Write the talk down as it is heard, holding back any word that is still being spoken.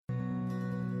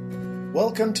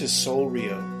Welcome to Soul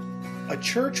Rio, a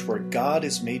church where God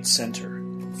is made center,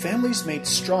 families made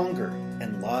stronger,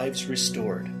 and lives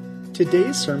restored.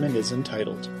 Today's sermon is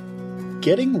entitled,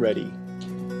 Getting Ready,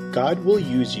 God Will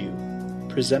Use You,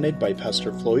 presented by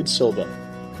Pastor Floyd Silva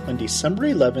on December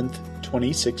 11th,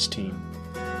 2016.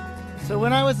 So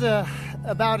when I was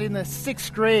about in the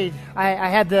 6th grade, I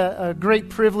had the great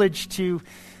privilege to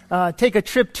take a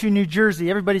trip to New Jersey.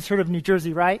 Everybody's heard of New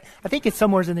Jersey, right? I think it's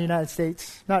somewhere in the United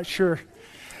States. Not sure.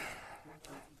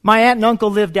 My aunt and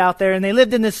uncle lived out there, and they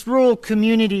lived in this rural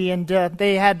community, and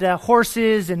they had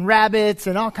horses and rabbits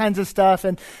and all kinds of stuff,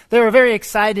 and they were very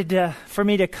excited for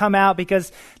me to come out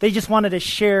because they just wanted to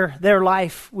share their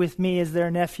life with me as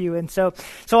their nephew. And so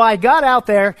I got out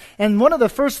there, and one of the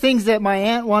first things that my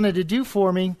aunt wanted to do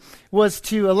for me was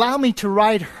to allow me to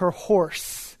ride her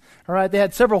horse. All right, they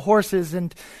had several horses,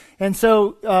 and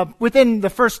so within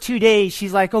the first 2 days,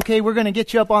 she's like, okay, we're going to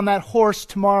get you up on that horse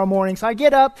tomorrow morning. So I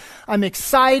get up, I'm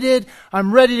excited,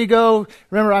 I'm ready to go.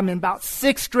 Remember, I'm in about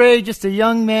 6th grade, just a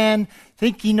young man,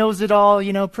 think he knows it all,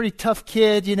 pretty tough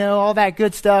kid, all that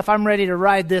good stuff. I'm ready to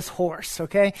ride this horse,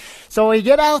 okay? So we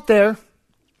get out there,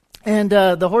 and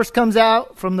the horse comes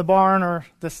out from the barn or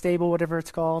the stable, whatever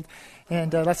it's called,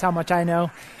 and that's how much I know.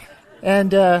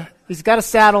 And he's got a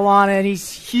saddle on it,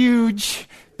 he's huge,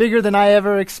 bigger than I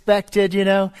ever expected,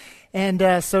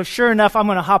 And so sure enough, I'm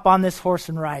going to hop on this horse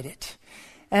and ride it.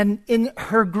 And in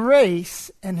her grace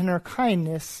and in her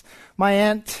kindness, my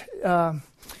aunt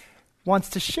wants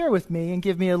to share with me and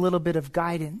give me a little bit of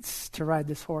guidance to ride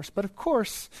this horse. But of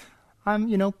course, I'm,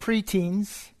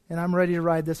 preteens, and I'm ready to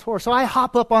ride this horse. So I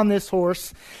hop up on this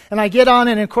horse, and I get on,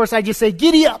 and of course I just say,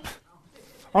 giddy up.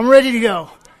 I'm ready to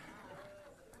go.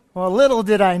 Well, little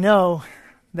did I know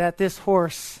that this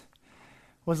horse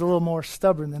was a little more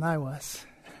stubborn than I was.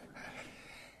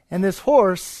 And this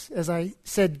horse, as I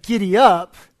said, giddy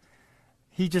up,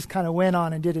 he just kind of went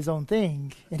on and did his own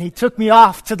thing. And he took me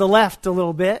off to the left a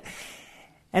little bit.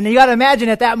 And you got to imagine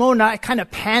at that moment, I kind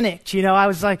of panicked. I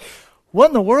was like, what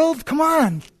in the world? Come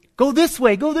on, go this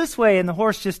way, go this way. And the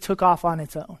horse just took off on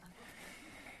its own.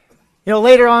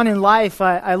 Later on in life,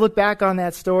 I look back on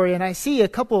that story and I see a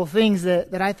couple of things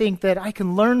that I think that I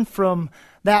can learn from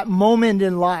that moment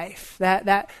in life,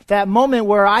 that moment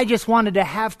where I just wanted to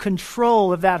have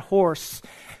control of that horse,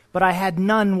 but I had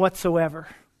none whatsoever.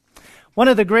 One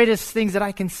of the greatest things that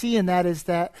I can see in that is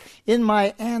that in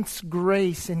my aunt's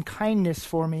grace and kindness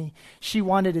for me, she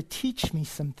wanted to teach me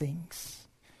some things.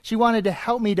 She wanted to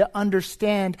help me to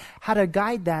understand how to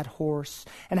guide that horse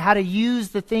and how to use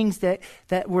the things that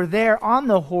were there on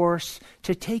the horse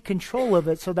to take control of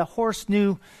it so the horse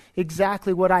knew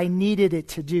exactly what I needed it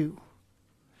to do.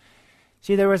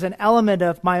 See, there was an element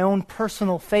of my own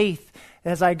personal faith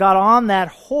as I got on that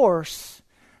horse,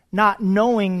 not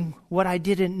knowing what I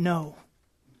didn't know.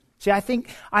 See, I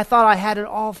thought I had it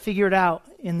all figured out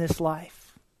in this life.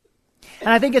 And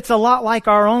I think it's a lot like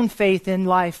our own faith in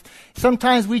life.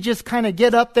 Sometimes we just kind of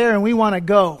get up there and we want to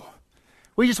go.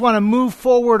 We just want to move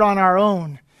forward on our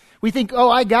own. We think, oh,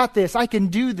 I got this. I can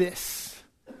do this.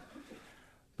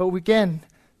 But again,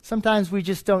 sometimes we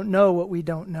just don't know what we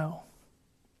don't know.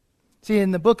 See,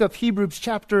 in the book of Hebrews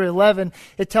chapter 11,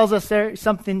 it tells us there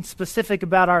something specific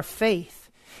about our faith.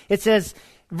 It says,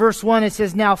 verse 1, it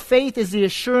says, now faith is the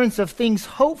assurance of things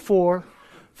hoped for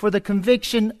the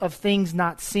conviction of things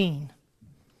not seen.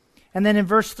 And then in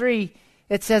verse 3,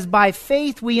 it says, by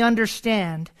faith we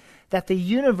understand that the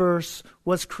universe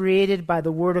was created by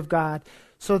the word of God,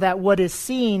 so that what is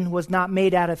seen was not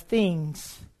made out of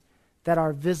things that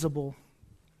are visible.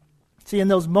 See, in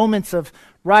those moments of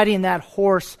riding that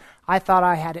horse, I thought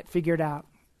I had it figured out.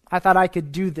 I thought I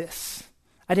could do this.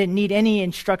 I didn't need any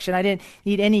instruction. I didn't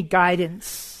need any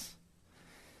guidance.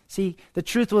 See, the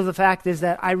truth was the fact is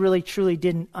that I really, truly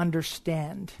didn't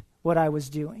understand what I was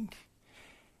doing.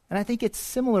 And I think it's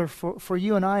similar for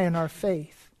you and I in our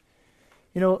faith.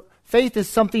 Faith is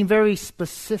something very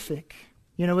specific.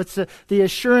 It's the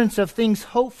assurance of things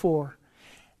hoped for,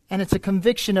 and it's a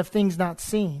conviction of things not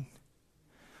seen.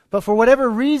 But for whatever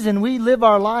reason, we live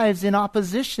our lives in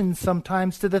opposition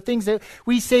sometimes to the things that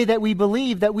we say that we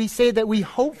believe, that we say that we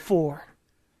hope for.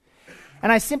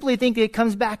 And I simply think it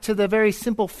comes back to the very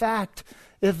simple fact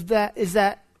is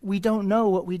that we don't know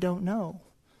what we don't know.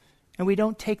 And we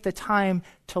don't take the time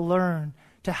to learn,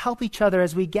 to help each other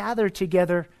as we gather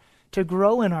together to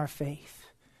grow in our faith.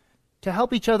 To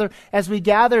help each other as we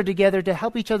gather together, to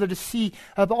help each other to see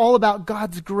all about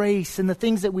God's grace and the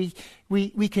things that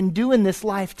we can do in this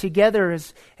life together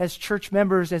as church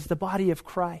members, as the body of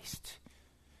Christ.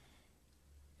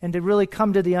 And to really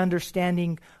come to the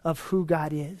understanding of who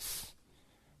God is,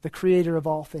 the creator of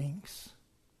all things.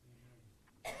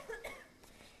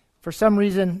 For some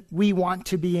reason, we want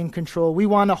to be in control. We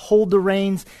want to hold the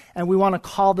reins and we want to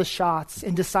call the shots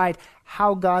and decide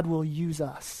how God will use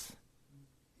us.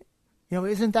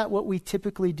 Isn't that what we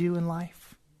typically do in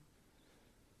life?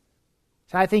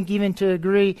 So I think even to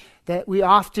agree that we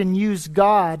often use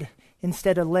God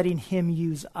instead of letting Him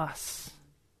use us.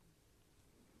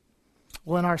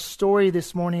 Well, in our story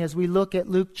this morning, as we look at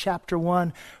Luke chapter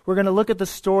 1, we're going to look at the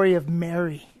story of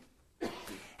Mary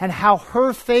and how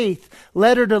her faith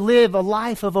led her to live a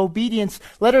life of obedience,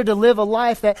 led her to live a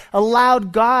life that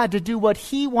allowed God to do what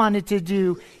He wanted to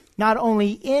do, not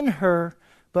only in her,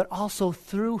 but also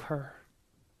through her.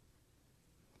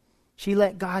 She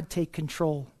let God take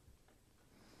control.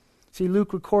 See,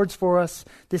 Luke records for us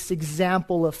this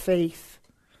example of faith,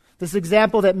 this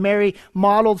example that Mary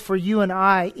modeled for you and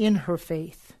I in her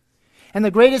faith. And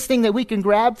the greatest thing that we can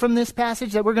grab from this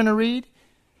passage that we're going to read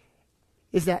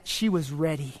is that she was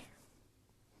ready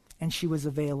and she was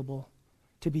available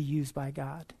to be used by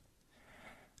God.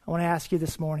 I want to ask you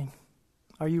this morning,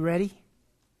 are you ready?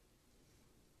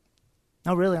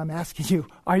 No, really, I'm asking you,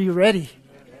 are you ready?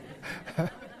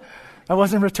 That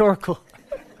wasn't rhetorical.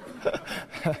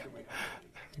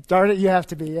 Darn it, you have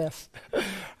to be, yes.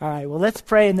 All right, well, let's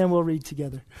pray and then we'll read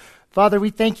together. Father, we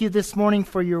thank you this morning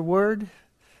for your word.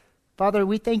 Father,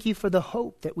 we thank you for the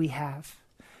hope that we have,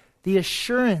 the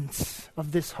assurance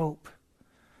of this hope,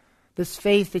 this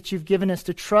faith that you've given us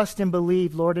to trust and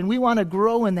believe, Lord. And we want to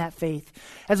grow in that faith.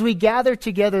 As we gather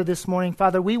together this morning,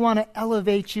 Father, we want to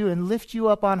elevate you and lift you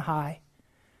up on high.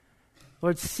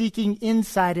 Lord, seeking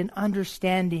insight and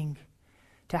understanding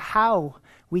to how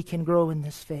we can grow in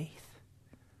this faith.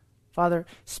 Father,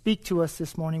 speak to us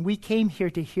this morning. We came here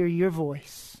to hear your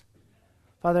voice.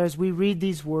 Father, as we read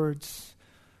these words,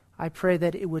 I pray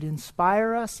that it would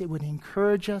inspire us, it would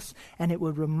encourage us, and it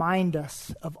would remind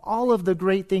us of all of the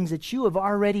great things that you have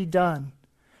already done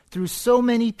through so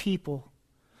many people,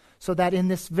 so that in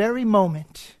this very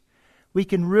moment, we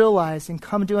can realize and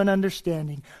come to an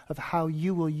understanding of how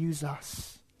you will use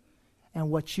us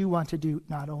and what you want to do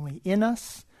not only in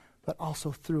us, but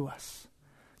also through us.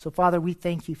 So, Father, we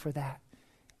thank you for that.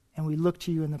 And we look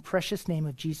to you in the precious name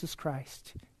of Jesus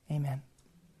Christ. Amen.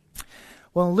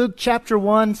 Well, in Luke chapter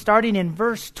 1, starting in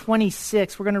verse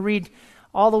 26, we're going to read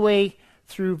all the way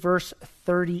through verse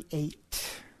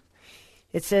 38.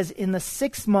 It says, "In the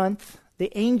 6th month,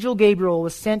 the angel Gabriel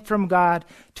was sent from God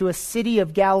to a city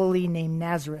of Galilee named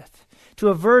Nazareth, to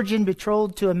a virgin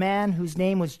betrothed to a man whose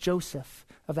name was Joseph,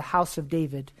 of the house of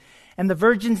David. And the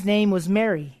virgin's name was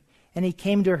Mary. And he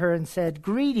came to her and said,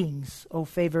 'Greetings, O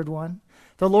favored one,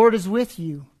 the Lord is with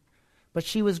you.' But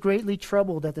she was greatly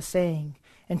troubled at the saying,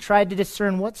 and tried to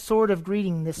discern what sort of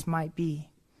greeting this might be.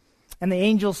 And the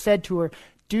angel said to her,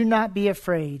 'Do not be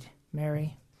afraid,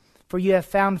 Mary, for you have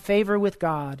found favor with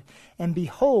God. And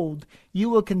behold, you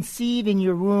will conceive in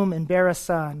your womb and bear a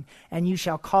son, and you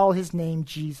shall call his name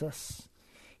Jesus.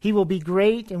 He will be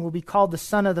great and will be called the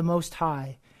Son of the Most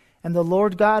High. And the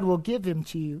Lord God will give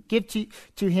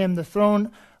to him the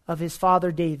throne of his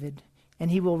father David,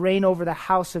 and he will reign over the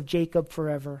house of Jacob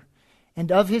forever.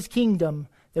 And of his kingdom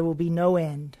there will be no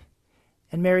end.'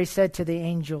 And Mary said to the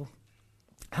angel,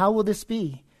 'How will this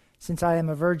be, since I am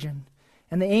a virgin?'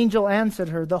 And the angel answered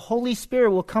her, 'The Holy Spirit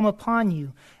will come upon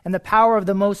you, and the power of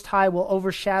the Most High will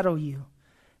overshadow you.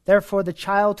 Therefore the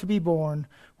child to be born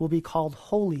will be called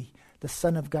Holy, the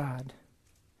Son of God.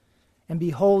 And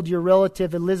behold, your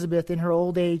relative Elizabeth in her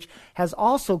old age has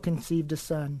also conceived a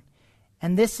son.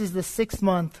 And this is the 6th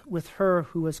month with her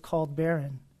who is called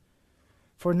barren.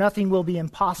 For nothing will be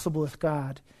impossible with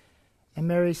God.' And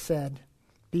Mary said,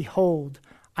 'Behold,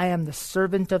 I am the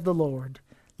servant of the Lord.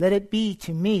 Let it be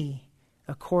to me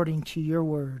according to your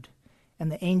word.' And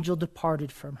the angel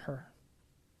departed from her."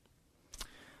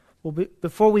 Well,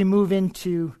 before we move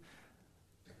into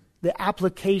the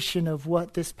application of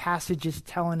what this passage is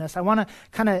telling us, I want to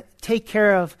kind of take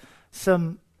care of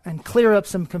some and clear up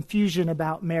some confusion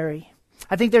about Mary.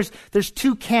 I think there's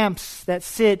two camps that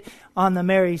sit on the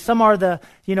Mary. Some are the,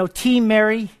 Team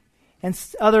Mary, and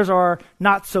others are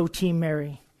not so Team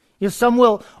Mary. Some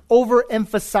will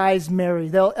overemphasize Mary.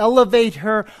 They'll elevate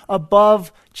her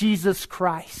above Jesus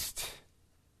Christ.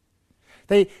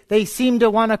 They seem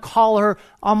to want to call her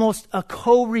almost a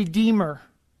co-redeemer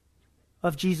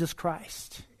of Jesus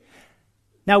Christ.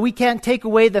 Now, we can't take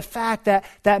away the fact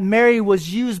that Mary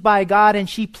was used by God and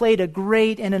she played a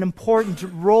great and an important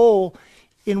role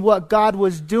in what God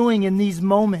was doing in these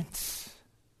moments.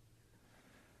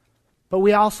 But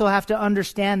we also have to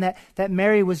understand that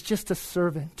Mary was just a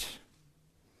servant.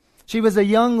 She was a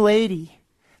young lady.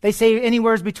 They say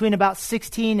anywhere between about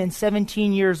 16 and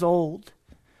 17 years old.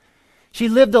 She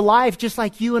lived a life just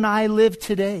like you and I live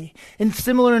today, in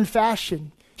similar in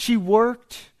fashion. She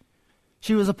worked.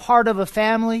 She was a part of a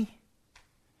family.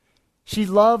 She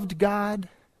loved God.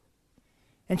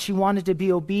 And she wanted to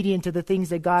be obedient to the things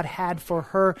that God had for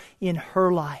her in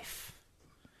her life.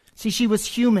 See, she was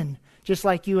human, just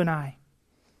like you and I.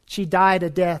 She died a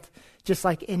death just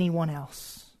like anyone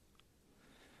else.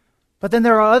 But then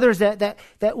there are others that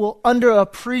will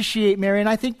underappreciate Mary, and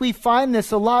I think we find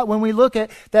this a lot when we look at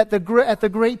the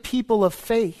great people of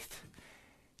faith.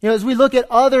 You know, as we look at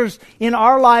others in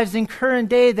our lives in current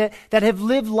day that have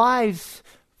lived lives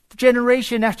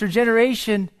generation after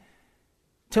generation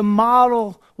to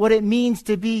model what it means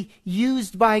to be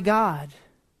used by God.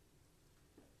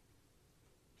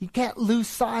 You can't lose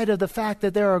sight of the fact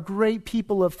that there are great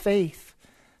people of faith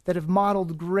that have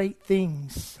modeled great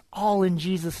things, all in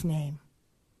Jesus' name.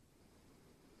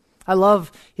 I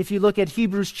love, if you look at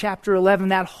Hebrews chapter 11,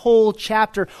 that whole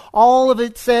chapter, all of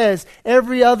it says,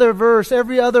 every other verse,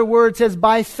 every other word says,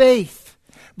 by faith,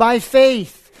 by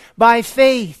faith, by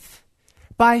faith,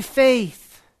 by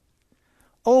faith.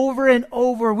 Over and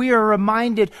over, we are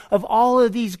reminded of all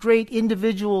of these great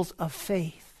individuals of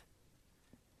faith.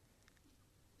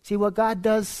 See, what God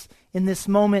does in this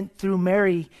moment through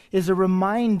Mary is a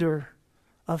reminder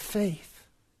of faith.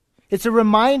 It's a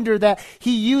reminder that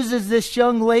he uses this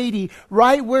young lady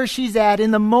right where she's at,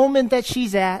 in the moment that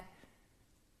she's at,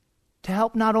 to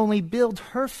help not only build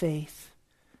her faith,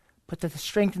 but to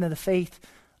strengthen the faith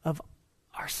of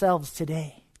ourselves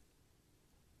today.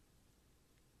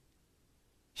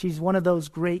 She's one of those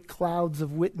great clouds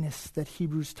of witness that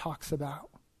Hebrews talks about.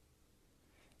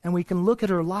 And we can look at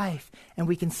her life and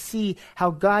we can see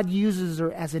how God uses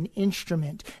her as an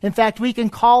instrument. In fact, we can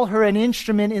call her an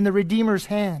instrument in the Redeemer's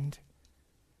hand.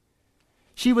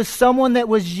 She was someone that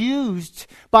was used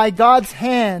by God's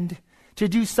hand to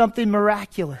do something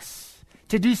miraculous,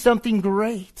 to do something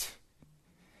great.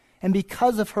 And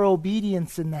because of her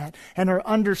obedience in that and her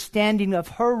understanding of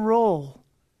her role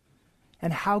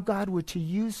and how God would to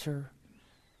use her,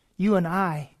 you and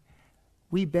I,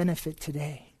 we benefit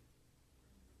today.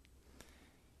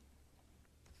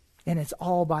 And it's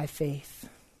all by faith.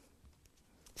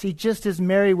 See, just as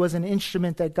Mary was an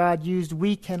instrument that God used,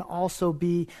 we can also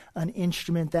be an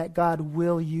instrument that God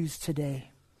will use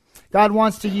today. God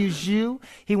wants to use you,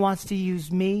 he wants to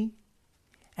use me,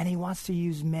 and he wants to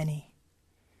use many.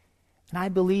 And I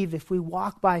believe if we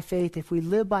walk by faith, if we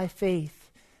live by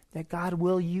faith, that God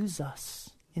will use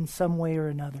us in some way or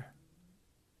another.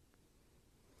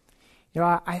 You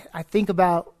know, I think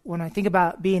about, when I think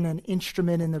about being an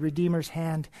instrument in the Redeemer's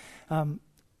hand, and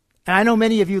I know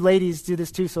many of you ladies do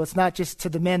this too, so it's not just to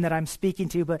the men that I'm speaking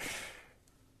to, but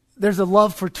there's a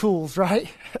love for tools, right?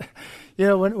 You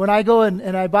know, when I go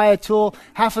and I buy a tool,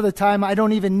 half of the time I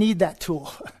don't even need that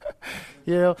tool.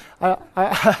 You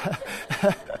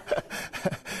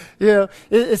know,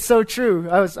 it's so true.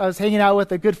 I was hanging out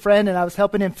with a good friend and I was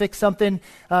helping him fix something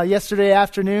yesterday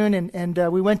afternoon, and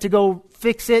we went to go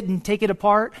fix it and take it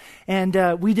apart,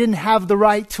 and we didn't have the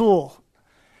right tool.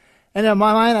 And in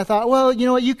my mind, I thought, well, you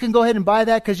know what, you can go ahead and buy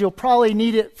that because you'll probably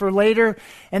need it for later.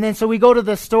 And then so we go to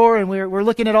the store and we're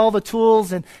looking at all the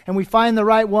tools and we find the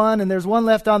right one, and there's one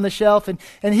left on the shelf. And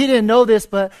he didn't know this,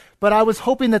 but I was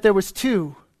hoping that there was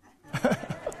two.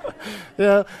 You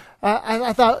know,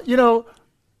 I thought, you know,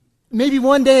 maybe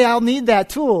one day I'll need that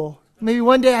tool. Maybe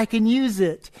one day I can use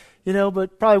it, you know,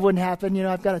 but probably wouldn't happen. You know,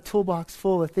 I've got a toolbox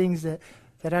full of things that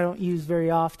I don't use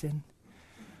very often.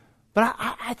 But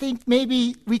I think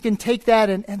maybe we can take that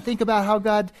and think about how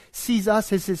God sees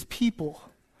us as his people,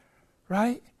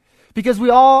 right? Because we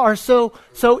all are so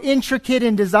intricate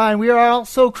in design. We are all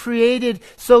so created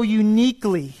so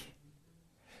uniquely.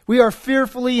 We are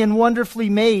fearfully and wonderfully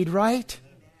made, right?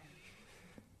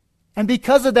 And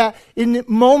because of that, in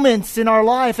moments in our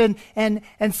life and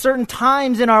certain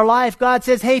times in our life, God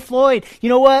says, hey, Floyd, you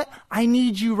know what? I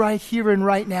need you right here and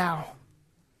right now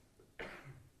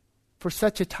for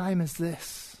such a time as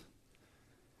this.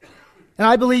 And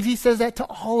I believe he says that to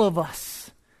all of us,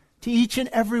 to each and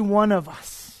every one of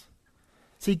us.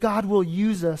 See, God will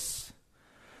use us,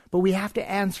 but we have to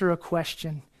answer a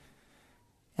question.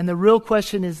 And the real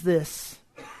question is this: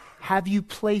 have you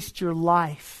placed your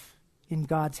life in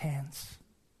God's hands?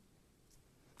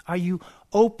 Are you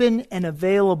open and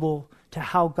available to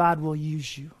how God will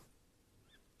use you?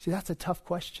 See, that's a tough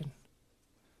question.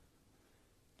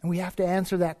 And we have to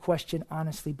answer that question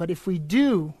honestly. But if we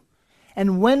do,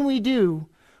 and when we do,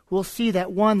 we'll see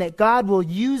that one, that God will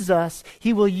use us.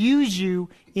 He will use you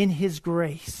in his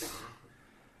grace.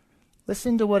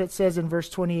 Listen to what it says in verse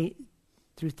 28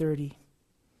 through 30.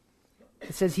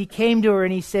 It says he came to her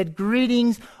and he said,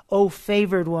 "Greetings, O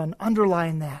favored one."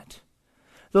 Underline that.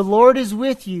 "The Lord is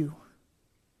with you."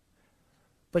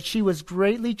 But she was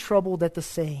greatly troubled at the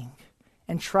saying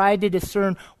and tried to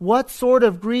discern what sort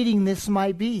of greeting this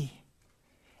might be.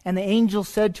 And the angel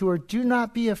said to her, "Do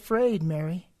not be afraid,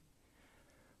 Mary,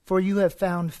 for you have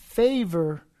found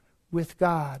favor with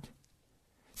God."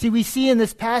 See, we see in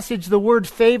this passage the word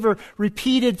favor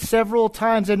repeated several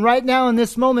times. And right now in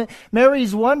this moment,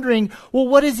 Mary's wondering, well,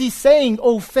 what is he saying,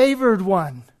 "O favored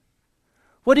one"?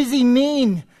 What does he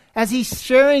mean as he's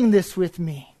sharing this with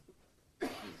me?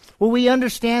 Well, we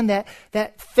understand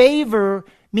that favor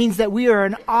means that we are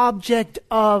an object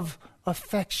of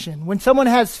affection. When someone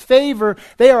has favor,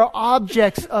 they are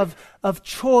objects of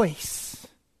choice.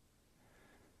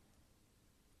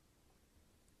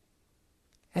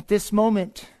 At this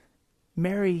moment,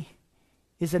 Mary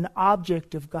is an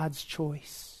object of God's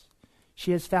choice.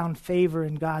 She has found favor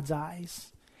in God's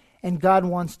eyes, and God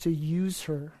wants to use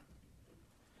her.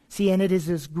 See, and it is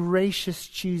His gracious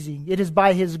choosing. It is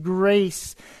by His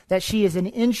grace that she is an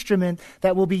instrument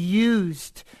that will be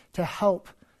used to help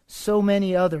so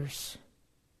many others.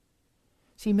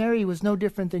 See, Mary was no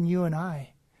different than you and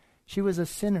I. She was a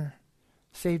sinner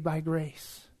saved by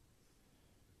grace.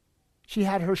 She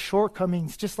had her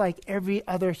shortcomings just like every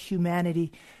other human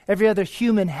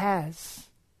has.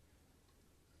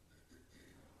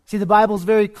 See, the Bible's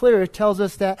very clear. It tells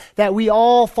us that we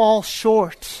all fall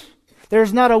short.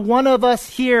 There's not a one of us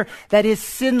here that is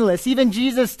sinless. Even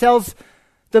Jesus tells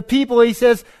the people, He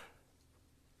says,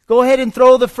 "Go ahead and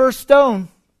throw the first stone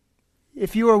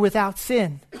if you are without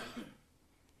sin."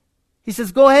 He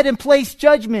says, "Go ahead and place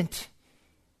judgment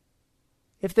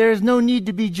if there is no need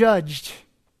to be judged."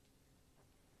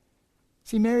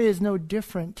 See, Mary is no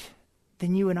different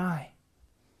than you and I.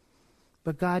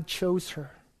 But God chose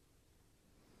her.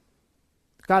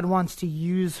 God wants to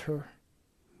use her.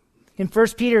 In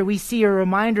 1 Peter, we see a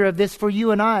reminder of this for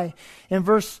you and I. In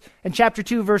chapter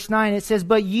 2, verse 9, it says,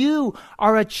 "But you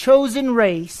are a chosen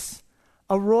race,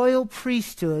 a royal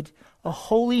priesthood, a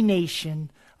holy nation,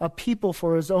 a people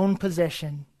for His own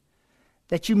possession,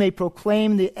 that you may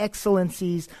proclaim the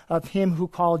excellencies of Him who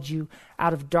called you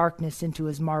out of darkness into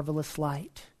His marvelous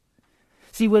light."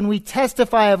 See, when we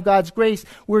testify of God's grace,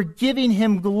 we're giving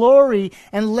Him glory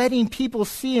and letting people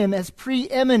see Him as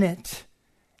preeminent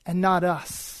and not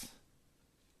us.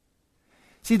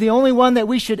 See, the only one that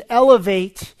we should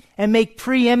elevate and make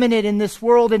preeminent in this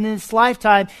world and in this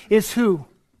lifetime is who?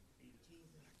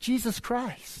 Jesus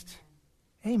Christ.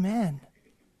 Amen.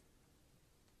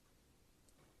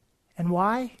 And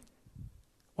why?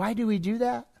 Why do we do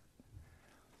that?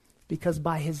 Because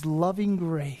by His loving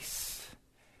grace,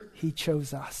 He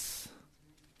chose us.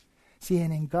 See,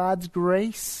 and in God's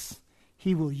grace,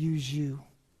 He will use you.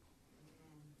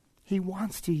 He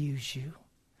wants to use you.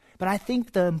 But I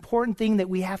think the important thing that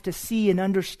we have to see and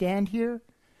understand here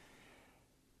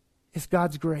is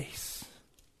God's grace.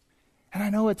 And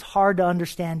I know it's hard to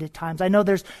understand at times. I know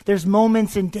there's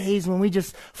moments and days when we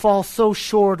just fall so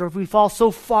short, or we fall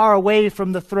so far away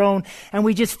from the throne, and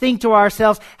we just think to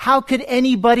ourselves, how could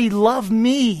anybody love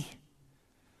me?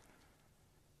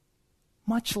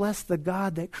 Much less the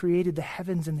God that created the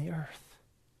heavens and the earth.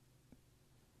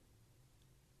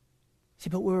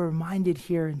 See, but we're reminded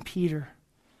here in Peter.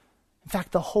 In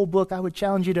fact, the whole book, I would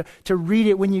challenge you to read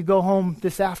it when you go home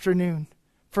this afternoon.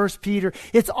 1 Peter.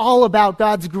 It's all about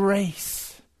God's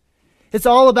grace. It's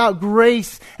all about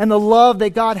grace and the love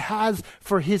that God has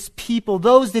for His people,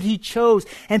 those that He chose.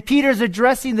 And Peter's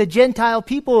addressing the Gentile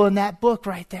people in that book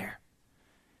right there.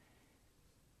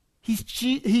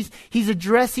 He's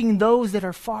addressing those that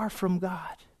are far from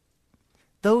God,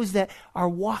 those that are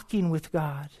walking with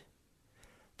God,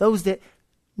 those that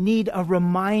need a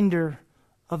reminder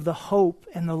of the hope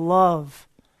and the love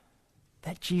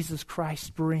that Jesus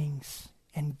Christ brings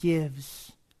and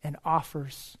gives and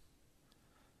offers.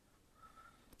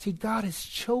 See, God has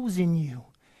chosen you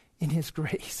in His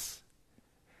grace.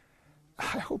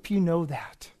 I hope you know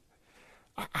that.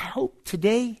 I hope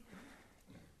today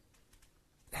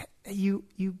that you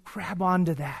grab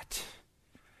onto that.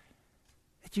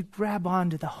 That you grab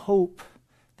onto the hope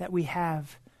that we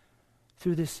have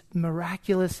through this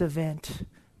miraculous event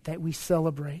that we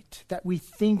celebrate, that we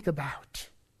think about.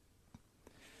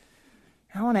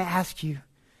 I want to ask you,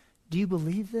 do you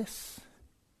believe this?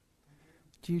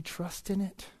 Do you trust in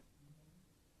it?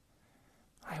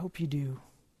 I hope you do.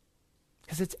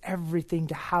 Because it's everything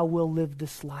to how we'll live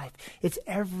this life. It's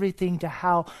everything to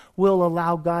how we'll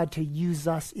allow God to use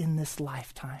us in this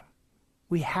lifetime.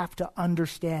 We have to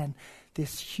understand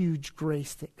this huge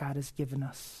grace that God has given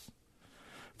us.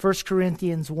 1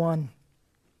 Corinthians 1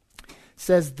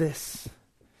 says this.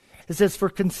 It says, "For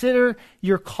consider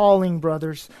your calling,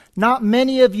 brothers. Not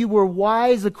many of you were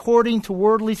wise according to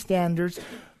worldly standards,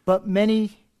 not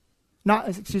many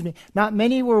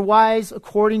were wise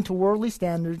according to worldly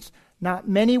standards, not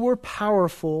many were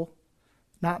powerful,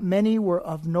 not many were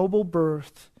of noble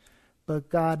birth, but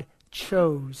God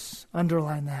chose,"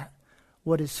 underline that,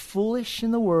 "what is foolish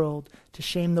in the world to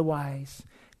shame the wise.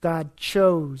 God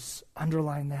chose,"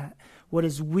 underline that, "what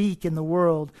is weak in the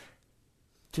world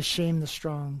to shame the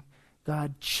strong.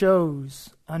 God chose,"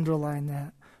 underline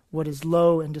that, "what is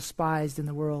low and despised in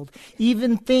the world,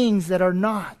 even things that are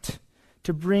not,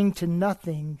 to bring to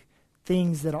nothing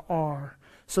things that are,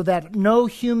 so that no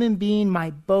human being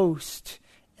might boast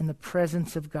in the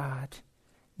presence of God."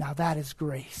 Now that is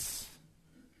grace.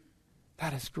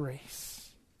 That is grace.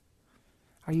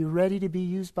 Are you ready to be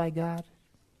used by God?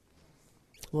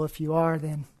 Well, if you are,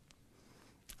 then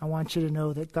I want you to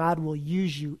know that God will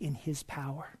use you in His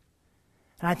power.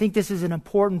 And I think this is an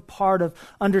important part of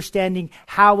understanding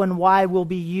how and why we'll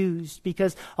be used,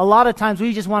 because a lot of times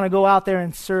we just want to go out there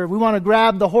and serve. We want to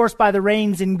grab the horse by the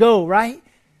reins and go, right?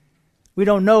 We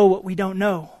don't know what we don't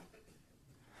know.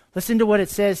 Listen to what it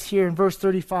says here in verse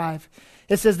 35.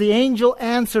 It says, "The angel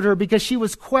answered her," because she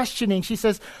was questioning. She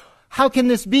says, "How can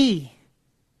this be?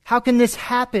 How can this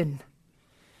happen?"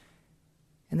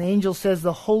 And the angel says,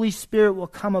 "The Holy Spirit will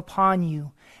come upon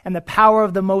you, and the power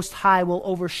of the Most High will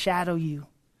overshadow you.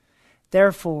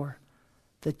 Therefore,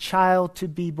 the child to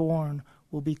be born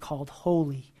will be called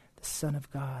Holy, the Son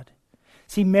of God."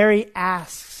 See, Mary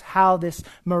asks how this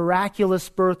miraculous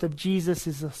birth of Jesus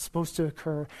is supposed to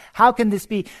occur. How can this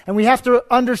be? And we have to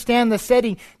understand the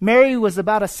setting. Mary was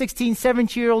about a 16,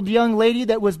 17-year-old young lady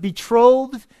that was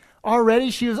betrothed already.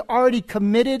 She was already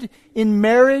committed in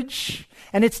marriage.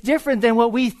 And it's different than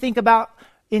what we think about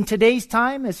in today's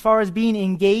time as far as being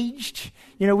engaged.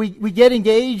 You know, we get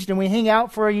engaged and we hang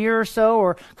out for a year or so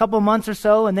or a couple of months or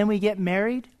so, and then we get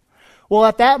married. Well,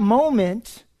 at that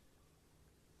moment,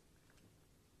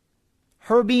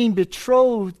 her being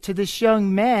betrothed to this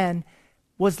young man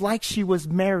was like she was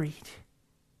married.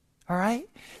 All right?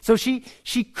 So she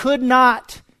could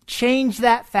not change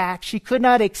that fact. She could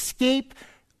not escape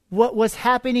what was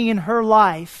happening in her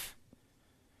life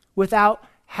without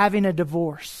having a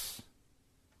divorce.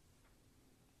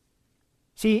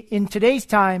 See, in today's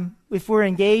time, if we're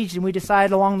engaged and we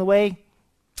decide along the way,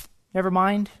 never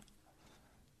mind,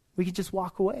 we can just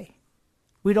walk away.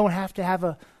 We don't have to have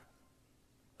a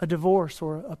divorce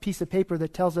or a piece of paper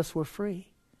that tells us we're free.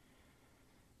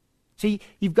 See,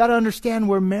 you've got to understand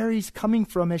where Mary's coming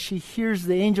from as she hears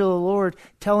the angel of the Lord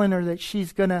telling her that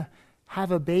she's going to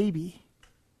have a baby.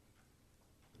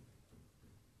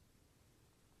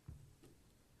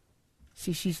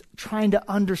 See, she's trying to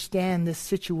understand this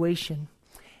situation.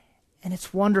 And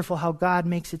it's wonderful how God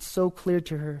makes it so clear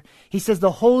to her. He says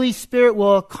the Holy Spirit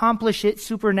will accomplish it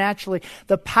supernaturally.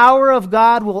 The power of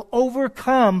God will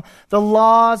overcome the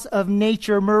laws of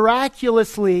nature.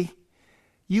 Miraculously,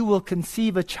 you will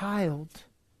conceive a child,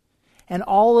 and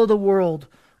all of the world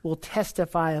will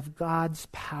testify of God's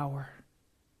power.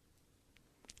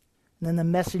 And then the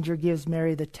messenger gives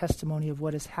Mary the testimony of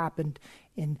what has happened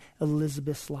in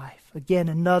Elizabeth's life. Again,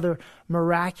 another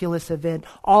miraculous event,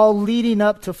 all leading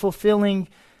up to fulfilling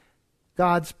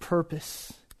God's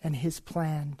purpose and His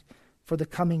plan for the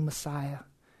coming Messiah.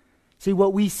 See,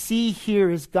 what we see here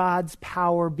is God's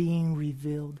power being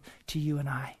revealed to you and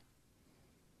I.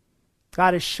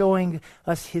 God is showing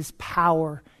us His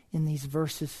power in these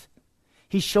verses.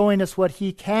 He's showing us what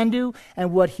He can do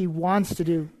and what He wants to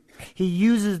do. He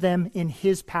uses them in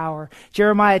His power.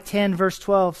 Jeremiah 10 verse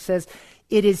 12 says,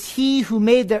 "It is He who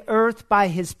made the earth by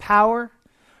His power,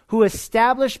 who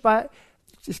established the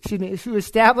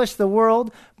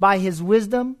world by His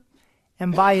wisdom,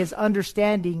 and by His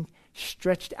understanding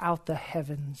stretched out the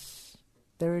heavens."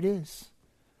 There it is,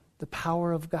 the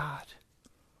power of God.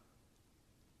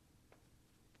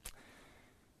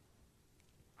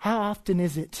 How often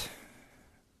is it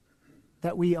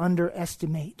that we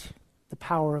underestimate the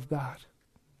power of God?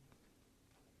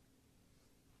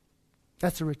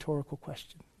 That's a rhetorical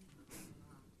question.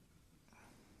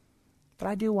 But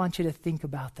I do want you to think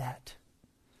about that.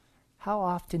 How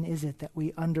often is it that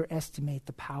we underestimate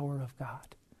the power of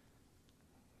God?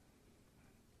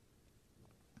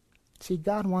 See,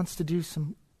 God wants to do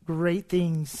some great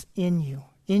things in you,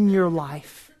 in your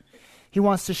life. He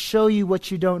wants to show you what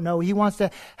you don't know. He wants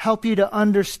to help you to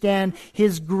understand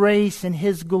His grace and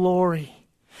His glory.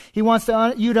 He wants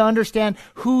you to understand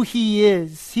who He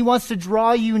is. He wants to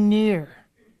draw you near.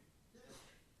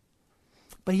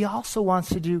 But He also wants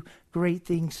to do great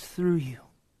things through you.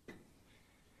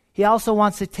 He also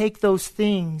wants to take those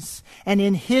things and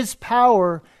in His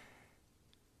power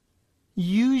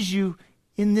use you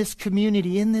in this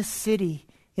community, in this city,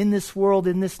 in this world,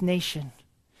 in this nation.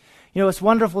 You know, it's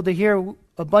wonderful to hear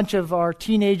a bunch of our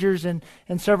teenagers and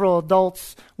several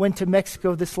adults went to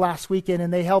Mexico this last weekend,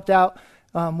 and they helped out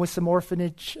with some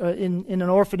orphanage, in an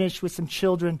orphanage with some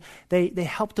children. They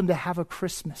helped them to have a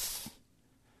Christmas.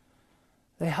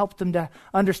 They helped them to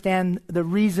understand the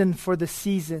reason for the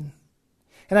season.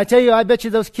 And I tell you, I bet you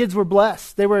those kids were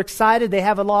blessed. They were excited. They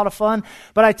have a lot of fun.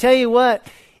 But I tell you what,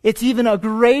 it's even a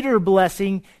greater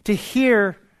blessing to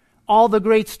hear all the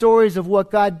great stories of what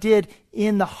God did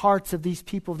in the hearts of these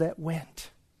people that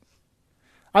went.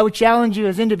 I would challenge you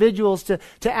as individuals to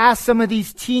ask some of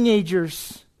these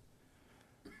teenagers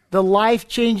the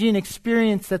life-changing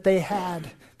experience that they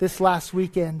had this last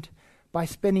weekend by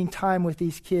spending time with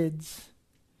these kids.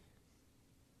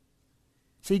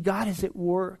 See, God is at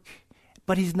work,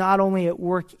 but He's not only at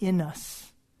work in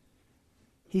us.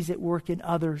 He's at work in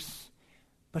others,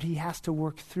 but He has to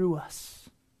work through us.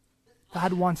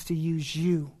 God wants to use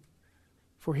you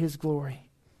for His glory.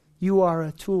 You are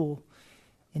a tool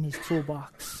in His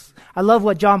toolbox. I love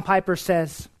what John Piper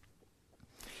says.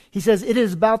 He says, "It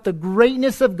is about the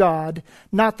greatness of God,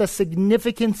 not the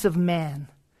significance of man.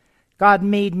 God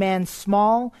made man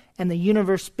small and the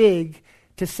universe big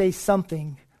to say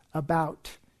something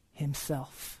about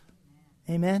Himself."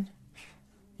 Amen?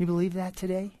 You believe that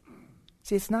today?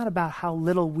 See, it's not about how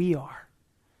little we are.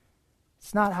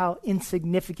 It's not how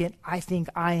insignificant I think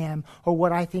I am or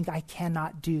what I think I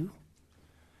cannot do.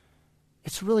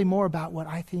 It's really more about what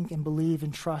I think and believe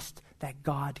and trust that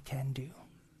God can do.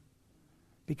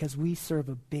 Because we serve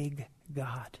a big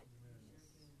God.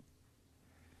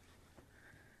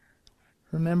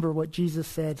 Remember what Jesus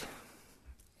said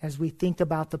as we think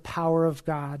about the power of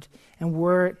God and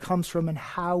where it comes from and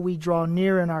how we draw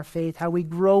near in our faith, how we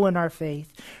grow in our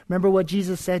faith. Remember what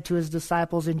Jesus said to His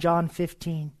disciples in John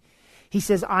 15. He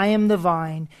says, "I am the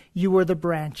vine, you are the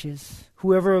branches.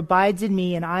 Whoever abides in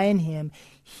me and I in him,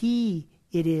 he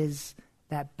it is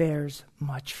that bears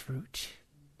much fruit."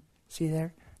 See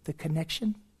there? The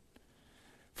connection.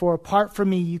 For apart from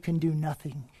me, you can do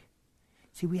nothing.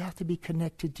 See, we have to be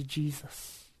connected to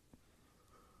Jesus.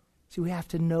 See, we have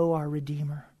to know our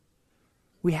Redeemer.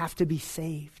 We have to be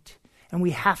saved. And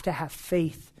we have to have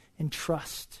faith and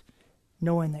trust,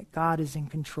 knowing that God is in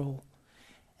control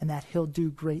and that He'll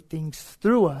do great things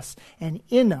through us and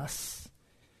in us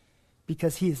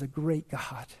because He is a great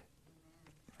God.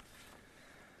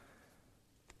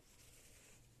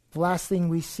 The last thing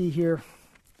we see here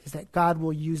is that God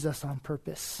will use us on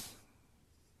purpose.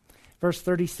 Verse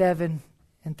 37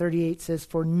 and 38 says,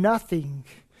 "For nothing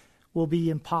will be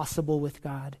impossible with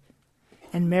God."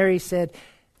 And Mary said,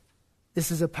 this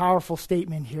is a powerful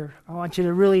statement here. I want you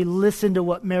to really listen to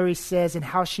what Mary says and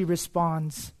how she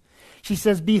responds. She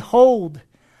says, "Behold,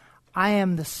 I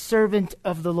am the servant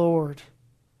of the Lord.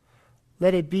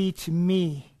 Let it be to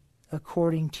me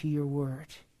according to your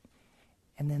word."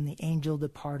 And then the angel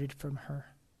departed from her.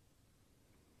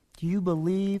 Do you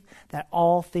believe that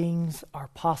all things are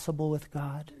possible with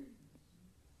God?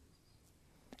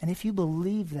 And if you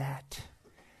believe that,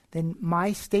 then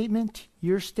my statement,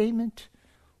 your statement,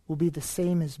 will be the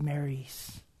same as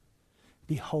Mary's.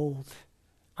 "Behold,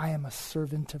 I am a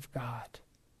servant of God.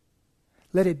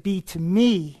 Let it be to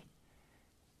me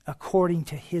according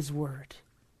to His word."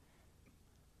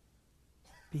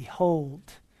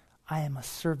 Behold, I am a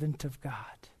servant of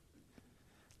God.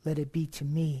 Let it be to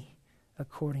me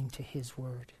according to His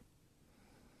word.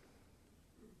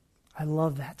 I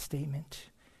love that statement.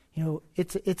 You know,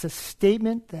 it's a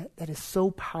statement that is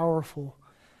so powerful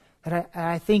that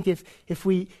I think if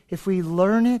we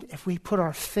learn it, if we put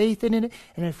our faith in it,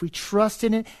 and if we trust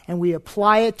in it, and we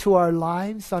apply it to our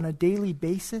lives on a daily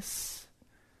basis,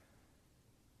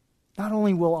 not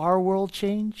only will our world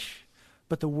change,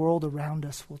 but the world around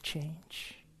us will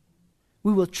change.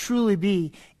 We will truly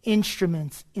be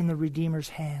instruments in the Redeemer's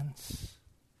hands.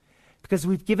 Because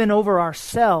we've given over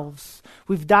ourselves,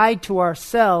 we've died to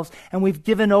ourselves, and we've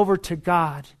given over to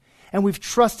God. And we've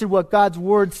trusted what God's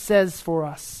word says for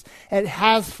us, and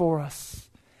has for us,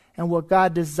 and what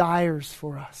God desires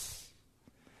for us.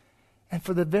 And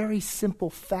for the very simple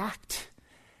fact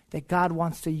that God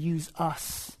wants to use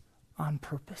us on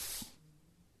purpose.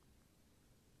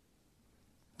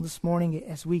 This morning,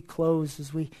 as we close,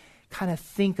 as we kind of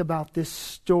think about this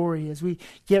story, as we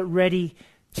get ready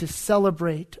to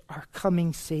celebrate our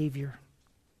coming Savior,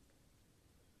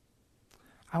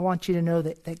 I want you to know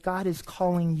that God is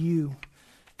calling you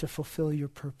to fulfill your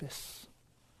purpose.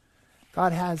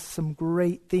 God has some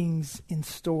great things in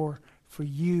store for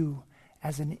you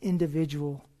as an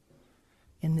individual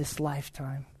in this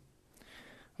lifetime. I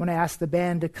want to ask the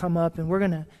band to come up, and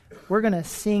we're gonna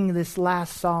sing this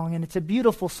last song, and it's a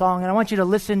beautiful song, and I want you to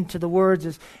listen to the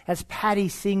words as Patty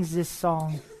sings this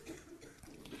song.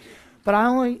 But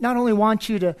I not only want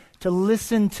you to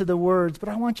listen to the words, but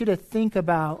I want you to think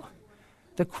about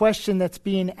the question that's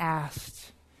being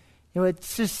asked. You know, it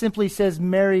just simply says,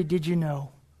 Mary, did you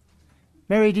know?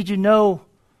 Mary, did you know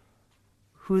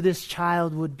who this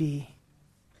child would be?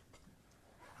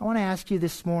 I want to ask you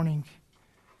this morning,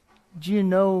 do you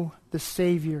know the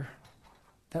Savior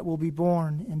that will be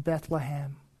born in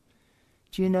Bethlehem?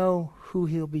 Do you know who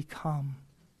he'll become?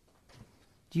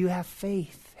 Do you have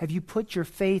faith? Have you put your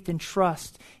faith and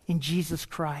trust in Jesus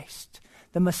Christ,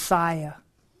 the Messiah,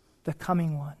 the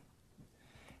coming one?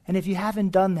 And if you haven't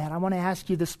done that, I want to ask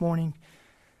you this morning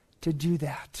to do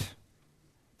that,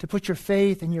 to put your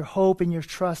faith and your hope and your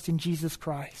trust in Jesus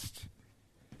Christ.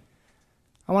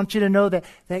 I want you to know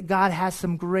that God has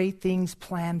some great things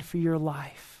planned for your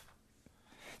life,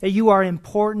 that you are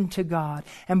important to God,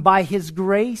 and by His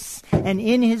grace and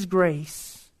in His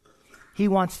grace, He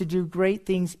wants to do great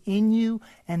things in you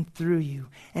and through you,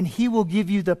 and He will give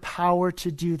you the power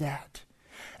to do that.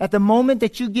 At the moment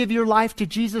that you give your life to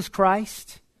Jesus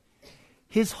Christ,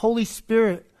 His Holy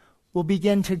Spirit will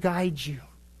begin to guide you.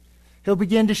 He'll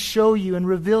begin to show you and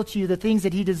reveal to you the things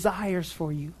that He desires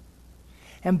for you.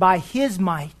 And by His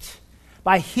might,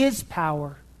 by His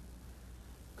power,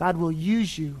 God will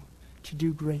use you to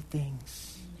do great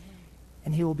things.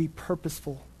 And He will be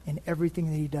purposeful in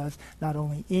everything that He does, not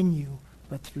only in you,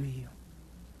 but through you.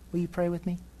 Will you pray with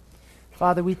me?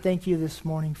 Father, we thank you this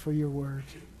morning for your word.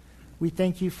 We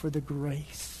thank you for the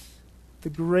grace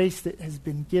that has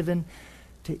been given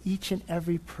to each and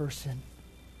every person.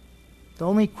 The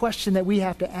only question that we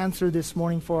have to answer this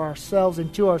morning for ourselves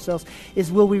and to ourselves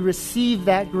is, will we receive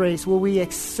that grace? Will we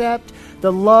accept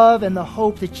the love and the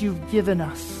hope that you've given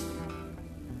us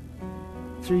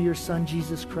through your Son,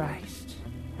 Jesus Christ?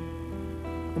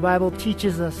 The Bible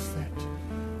teaches us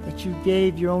that you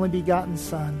gave your only begotten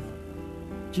Son,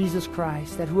 Jesus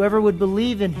Christ, that whoever would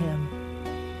believe in Him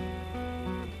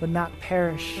would not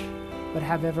perish, but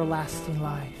have everlasting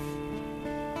life.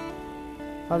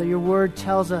 Father, your word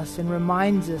tells us and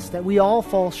reminds us that we all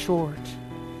fall short,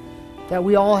 that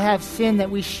we all have sin that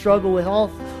we struggle with,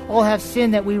 all have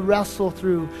sin that we wrestle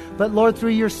through. But Lord,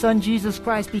 through your Son, Jesus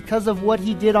Christ, because of what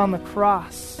He did on the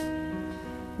cross,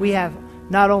 we have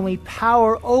not only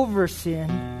power over sin,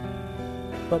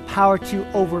 but power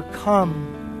to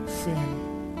overcome sin.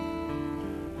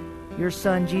 Your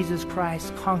Son, Jesus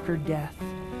Christ, conquered death,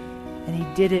 and He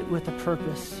did it with a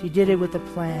purpose. He did it with a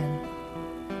plan.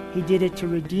 He did it to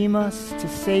redeem us, to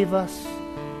save us,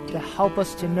 to help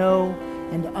us to know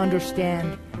and to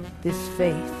understand this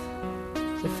faith.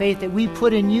 The faith that we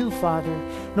put in you, Father,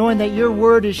 knowing that your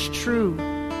word is true,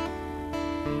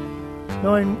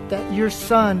 knowing that your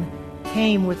Son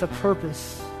came with a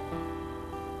purpose,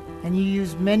 and you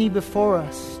used many before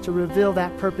us to reveal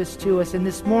that purpose to us. And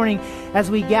this morning, as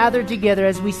we gather together,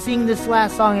 as we sing this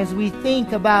last song, as we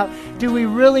think about, do we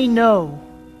really know?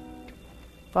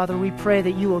 Father, we pray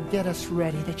that you will get us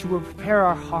ready, that you will prepare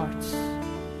our hearts.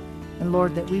 And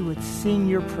Lord, that we would sing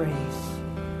your praise,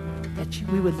 that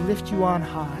we would lift you on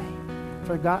high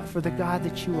for the God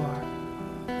that you are.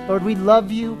 Lord, we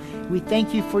love you. We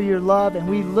thank you for your love, and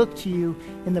we look to you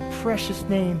in the precious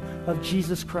name of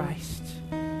Jesus Christ.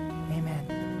 Amen.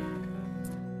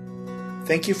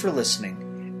 Thank you for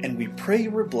listening, and we pray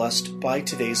you were blessed by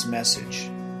today's message.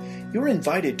 You are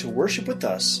invited to worship with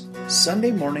us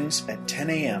Sunday mornings at 10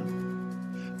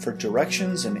 a.m. For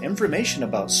directions and information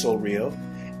about Soul Rio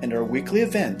and our weekly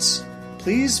events,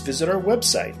 please visit our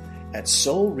website at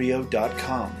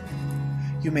soulrio.com.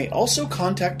 You may also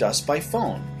contact us by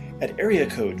phone at area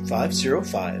code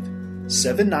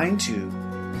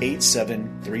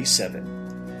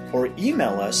 505-792-8737 or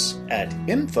email us at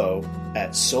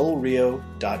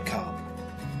info@soulrio.com.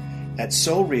 At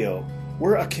Soul Rio,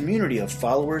 we're a community of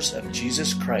followers of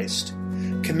Jesus Christ,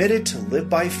 committed to live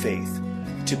by faith,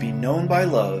 to be known by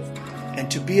love,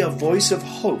 and to be a voice of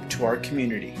hope to our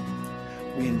community.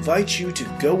 We invite you to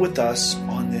go with us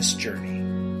on this journey.